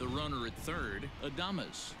go, the runner at third,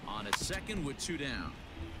 Adames on at second with 2 down.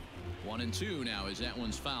 1-2 now as that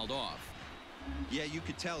one's fouled off. Yeah, you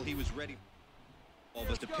could tell he was ready.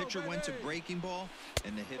 But the pitcher went to breaking ball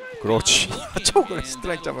and the hit. 그렇지. 저걸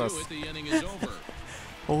스트라이크 잡았어. The inning is over.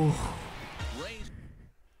 오.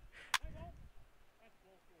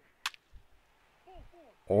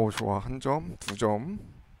 오, 좋아. 1점, 2점.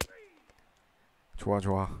 좋아,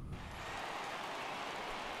 좋아.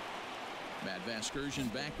 Matt Vasgersian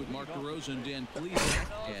back with Mark DeRosa and Dan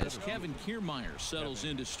Plesac as Kevin Kiermaier settles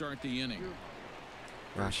in to start the inning.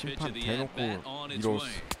 야, 심판 대놓고 이로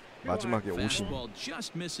마지막에 오심.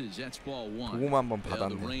 그거만 한번 The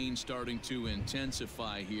받았네. rain starting to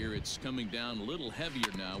intensify here. It's coming down a little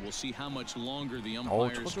heavier now. We'll see how much longer the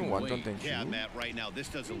umpires 초중 can 완전 wait. 땡큐. Yeah, Matt, right now, this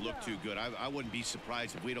doesn't look too good. I wouldn't be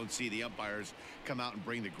surprised if we don't see the umpires come out and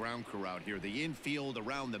bring the ground crew out here. The infield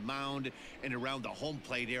around the mound and around the home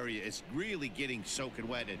plate area is really getting soaking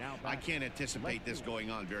wet, and I can't anticipate this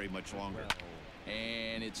going on very much longer.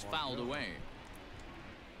 And it's fouled away.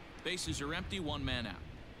 Bases are empty, 1 man out.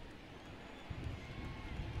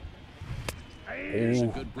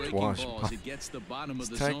 오, 좋아.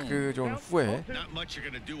 스트라이크 존 후에. Not much you're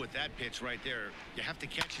going to do with that pitch right there. You have to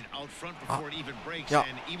catch it out front before it even breaks,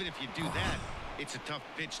 and even if you do that, it's a tough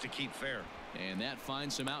pitch to keep fair. And that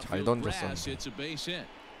finds some outfield grass. It's a base hit.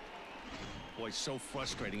 Boy, so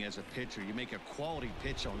frustrating as a pitcher. You make a quality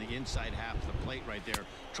pitch on the inside half of the plate right there.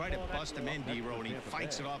 Try to bust him in, D-Row, and he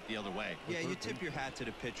fights it off the other way. Yeah, you tip your hat to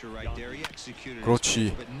the pitcher right there. He executed 그렇지.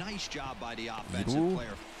 it, but nice job by the offensive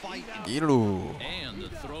player. Fighting. 2루. And the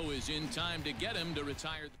throw is in time to get him to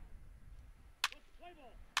retire.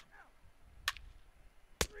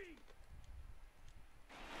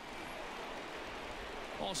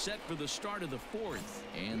 All set for the start of the fourth,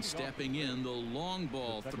 and stepping in the long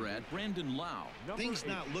ball threat, Brandon Lau. Things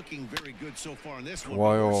not looking very good so far in this one.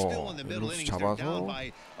 좋아요. We're still in the middle innings. They're down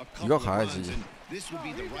by a couple of runs, and this would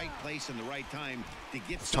be the right place and the right time to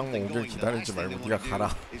get something going. The last thing they want to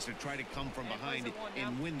do is to try to come from behind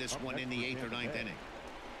and win this one in the 8th or 9th inning.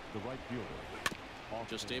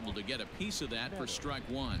 Just able to get a piece of that for strike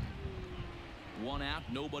one. One out,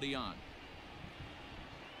 nobody on.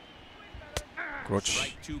 그렇지.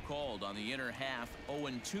 Strike two called on the inner half.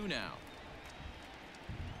 0-2 now.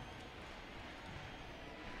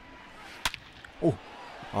 오,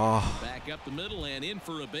 아. Back up the middle and in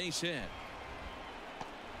for a base hit.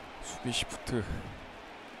 수비 시프트.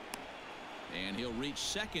 And he'll reach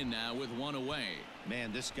second now with one away.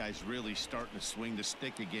 Man, this guy's really starting to swing the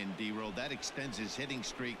stick again, D-Row. That extends his hitting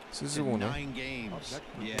streak to 스스로네. 9 games.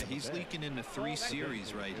 Yeah, he's leaking into 3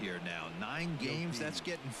 series right here now. 9 games, that's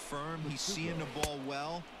getting firm. He's seeing the ball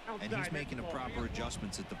well, and he's making the proper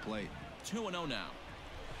adjustments at the plate. 2-0 now.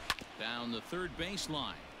 Down the third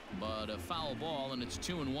baseline, but a foul ball, and it's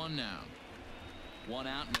 2-1 now. One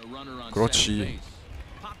out and a runner on second base.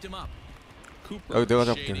 Popped him up. Cooper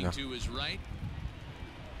shading to his right.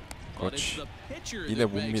 But it's the pitcher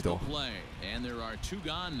that makes the play, and there are 2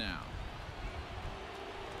 gone now.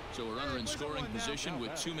 So a runner in scoring position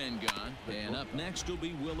with 2 men gone, and up next will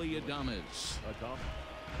be Willie Adames.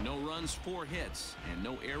 No runs, 4 hits, and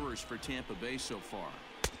no errors for Tampa Bay so far.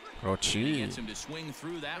 그렇지. Gets him to swing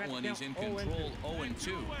through that one. He's in control.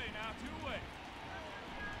 0-2.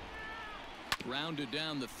 Grounded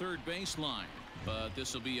down the third baseline, but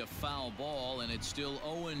this will be a foul ball, and it's still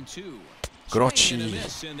 0-2. 그렇지.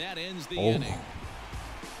 오.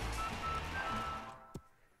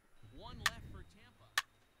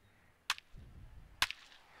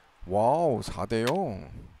 와우, 4대0.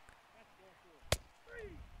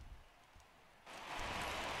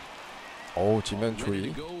 어우, 지면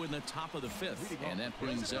조이. And that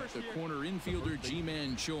brings up the corner infielder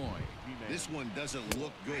Ji-Man Choi. This one doesn't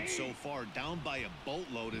look good so far. Down by a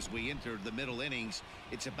boatload as we enter the middle innings.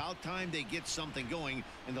 It's about time they get something going,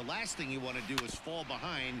 and the last thing you want to do is fall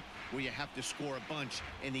behind where you have to score a bunch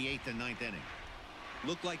in the 8th and 9th inning.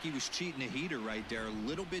 Looked like he was cheating a heater right there, a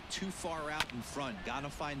little bit too far out in front. Gotta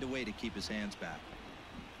find a way to keep his hands back.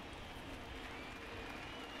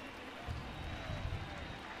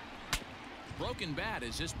 Broken bat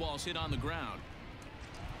as this ball's hit on the ground.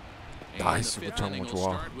 나이스, 구창모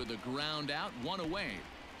좋아.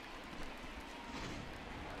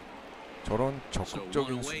 저런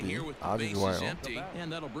적극적인 수비 아주 좋아요.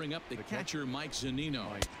 And that'll bring up the catcher Mike Zunino.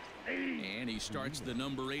 And he starts the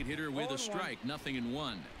number 8 hitter with a strike.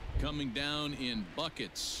 0-1. Coming down in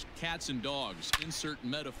buckets, cats and dogs. Insert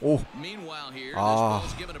metaphor. 오. Meanwhile here, this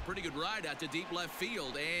ball's given a pretty good ride out to deep left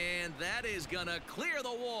field, and that is gonna clear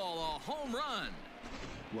the wall. A home run.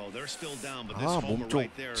 Well, they're still down, but this homer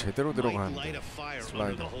right there might light a fire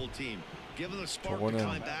under the whole team. Give them a spark to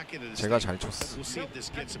climb back into the 제가 잘 쳤어. We'll see if this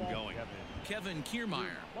gets him going. Kevin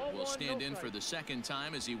Kiermaier will stand in for the second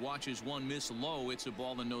time as he watches one miss low. It's a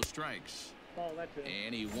ball and no strikes.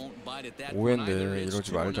 And he won't bite at that one either. It's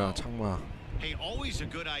이러지 말자, 창모야. Hey, always a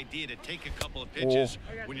good idea to take a couple of pitches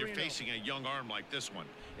when you're facing a young arm like this one.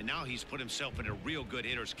 And now he's put himself in a real good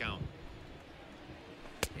hitter's count.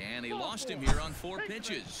 And he lost him here on 4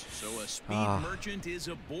 pitches. So a speed merchant is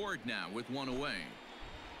aboard now with 1 away.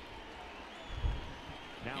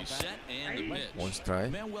 He's set and the pitch. One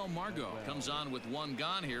strike. Manuel Margot comes on with 1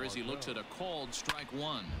 gone here as he looks at a called strike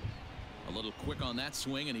 1. A little quick on that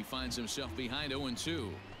swing, and he finds himself behind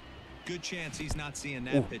 0-2. Good chance he's not seeing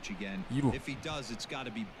that pitch again. If he does, it's got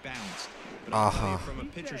to be bounced. But I'll tell you, from a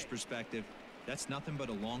pitcher's perspective, that's nothing but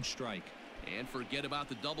a long strike. And forget about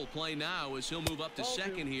the double play now as he'll move up to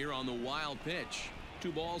second here on the wild pitch.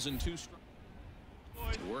 2 balls and 2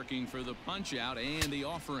 strikes. Working for the punch out and the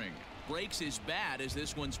offering. Breaks his bat as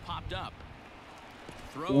this one's popped up.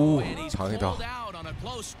 Throw, and he's pulled out on a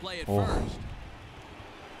close play at first.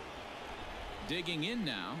 Digging in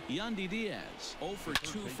now, Yandy Diaz. 0 for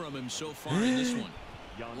 2 from him so far in this one.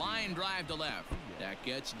 Line drive to left. That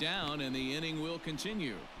gets down, and the inning will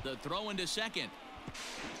continue. The throw into second.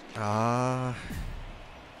 아.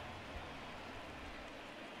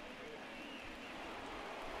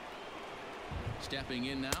 Stepping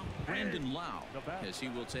in now, Brandon Lau, as he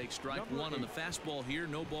will take strike one on the fastball here.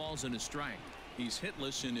 No balls and a strike. He's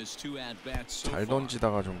hitless in his 2 at-bats so 잘 far.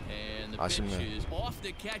 던지다가 좀 And the 아쉽네. pitch is off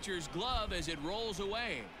the catcher's glove as it rolls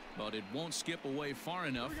away, but it won't skip away far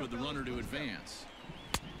enough for the runner to advance.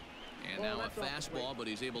 And now a fastball, but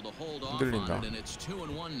he's able to hold off on it, and it's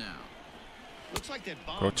 2-1 now. Looks like that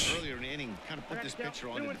bomb 그렇지. earlier in the inning kind of put this pitcher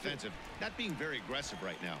on the defensive. Not being very aggressive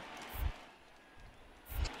right now.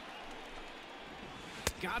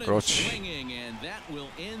 Got him 그렇지. swinging, and that will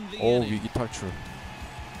end the 오, inning. 위기 탈출.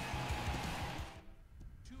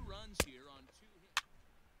 2 runs here on 2 hits.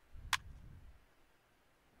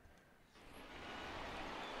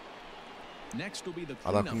 Next will be the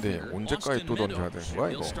아, 나 cleanup 근데 hitter, 언제까지 또 Austin 던져야 되는 Meadows. 거야,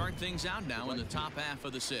 He'll 이거? start things out now in the top half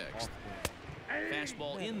of the 6th.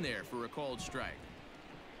 Fastball in there for a called strike.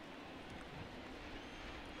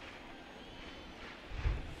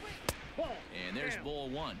 And there's ball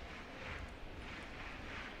 1.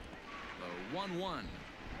 The 1-1.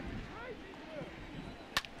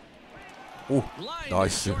 오, Line to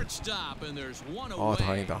나이스. shortstop, and there's one 아, away.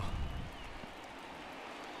 다행이다.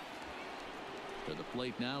 To the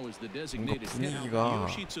plate now is the 뭔가 designated 분위기가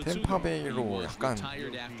템파베이로 약간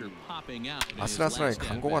아슬아슬하게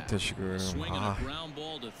간 것 같아 지금. 아,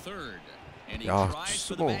 야,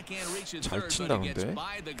 투수도 잘 친다 근데.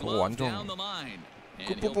 저거 완전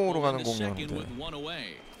끝부분으로 가는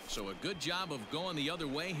공이었는데. So a good job of going the other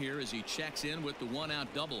way here as he checks in with the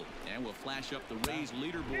 1-out double. And we'll flash up the Rays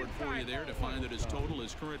leaderboard for you there to find that his total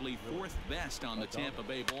is currently 4th best on the Tampa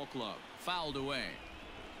Bay Ball Club. Fouled away.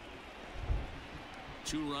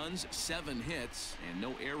 2 runs, 7 hits, and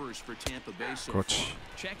no errors for Tampa Bay so far. 그렇지.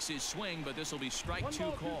 Checks his swing, but this will be strike 2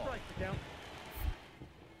 call.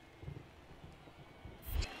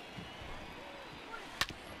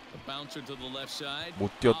 Bouncer to the left side.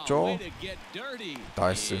 못 뛰었죠? Way to get dirty.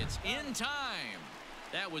 나이스. It's in time.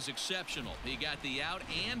 That was exceptional. He got the out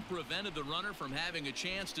and prevented the runner from having a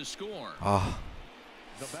chance to score. 아,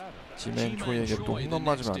 지멘 초이에게 또 홈런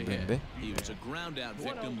맞으면 안 되는데. He was a ground out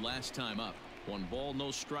victim last time up. 1 ball,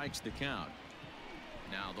 no strikes the count.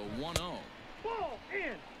 Now the 1-0.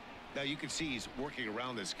 Now you can see he's working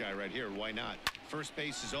around this guy right here. Why not? First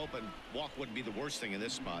base is open. Walk wouldn't be the worst thing in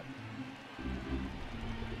this spot.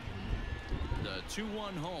 The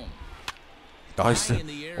 2-1 home. 나이스.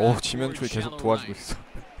 오, 지멘 초이 계속 도와주고 있어.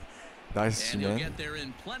 나이스 And he'll 지멘. get there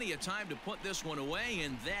in plenty of time to put this one away,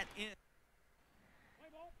 and that in.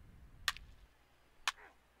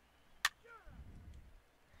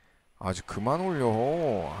 아직 그만 올려.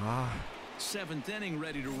 아, 7th inning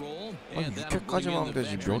ready to roll. 아니 And that'll bring 6회까지만 in 하면 the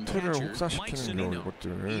되지 veteran 몇 회를 catcher, Mike 혹사시키는 겨 Zunino.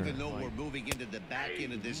 이것들. Even though we're moving into the back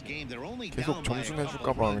end of this game, they're only 계속 down by a 점수 couple 내줄까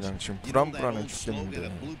of 봐 runs. 그냥 지금 You know that 불안불안해 old slogan, a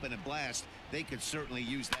죽겠는데. bloop and a blast. They could certainly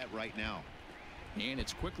use that right now. And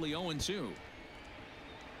it's quickly 0-2.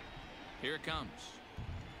 Here it comes.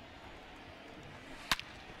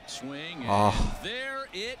 Swing, and there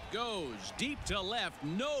it goes. Deep to left.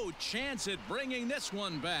 No chance at bringing this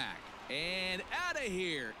one back. And out of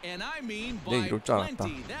here. And I mean by 이럴 줄 알았다.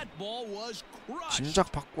 plenty. That ball was crushed.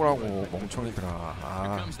 진작 바꾸라고 멍청이들아.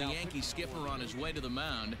 Here 아, comes the Yankee skipper on his way to the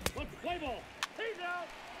mound.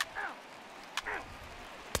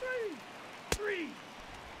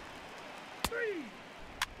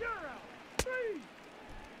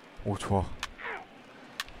 오 좋아.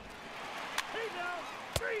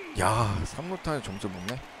 야, 3루타에 점수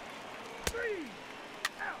먹네.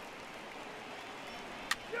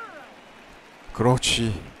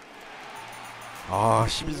 그렇지. 아,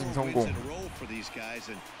 12승 성공.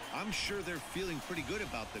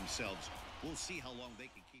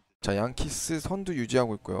 자, 양키스 선두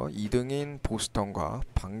유지하고 있고요. 2등인 보스턴과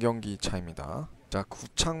반경기 차입니다. 자,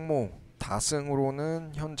 구창모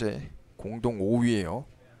다승으로는 현재 공동 5위예요.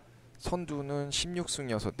 선두는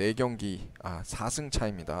 16승이어서 4경기 4승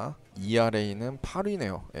차입니다. ERA는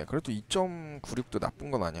 8위네요. 예, 그래도 2.96도 나쁜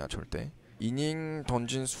건 아니야 절대. 이닝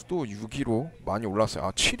던진 수도 6위로 많이 올랐어요.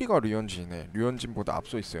 7위가 류현진이네. 류현진보다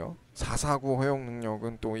앞서 있어요. 449 허용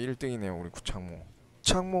능력은 또 1등이네요. 우리 구창모.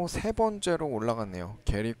 구창모 세 번째로 올라갔네요.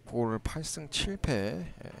 게리콜 8승 7패.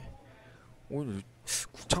 예. 오늘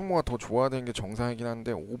구창모가 더 좋아야 되는 게 정상이긴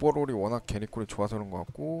한데 오버롤이 워낙 게리콜이 좋아서 그런 것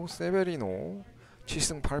같고, 세베리노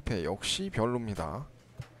 7승 8패 역시 별로입니다.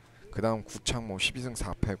 그 다음 구창모 12승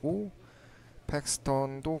 4패고,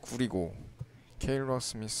 팩스턴도 9위고, 케일러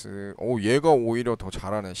스미스. 오, 얘가 오히려 더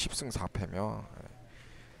잘하네. 10승 4패면.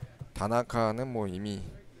 다나카는 뭐 이미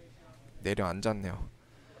내려앉았네요.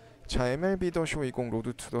 자, MLB 더쇼 20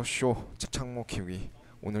 로드 투 더쇼 구창모 키우기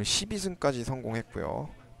오늘 12승까지 성공했고요.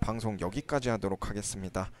 방송 여기까지 하도록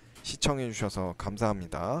하겠습니다. 시청해주셔서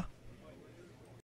감사합니다.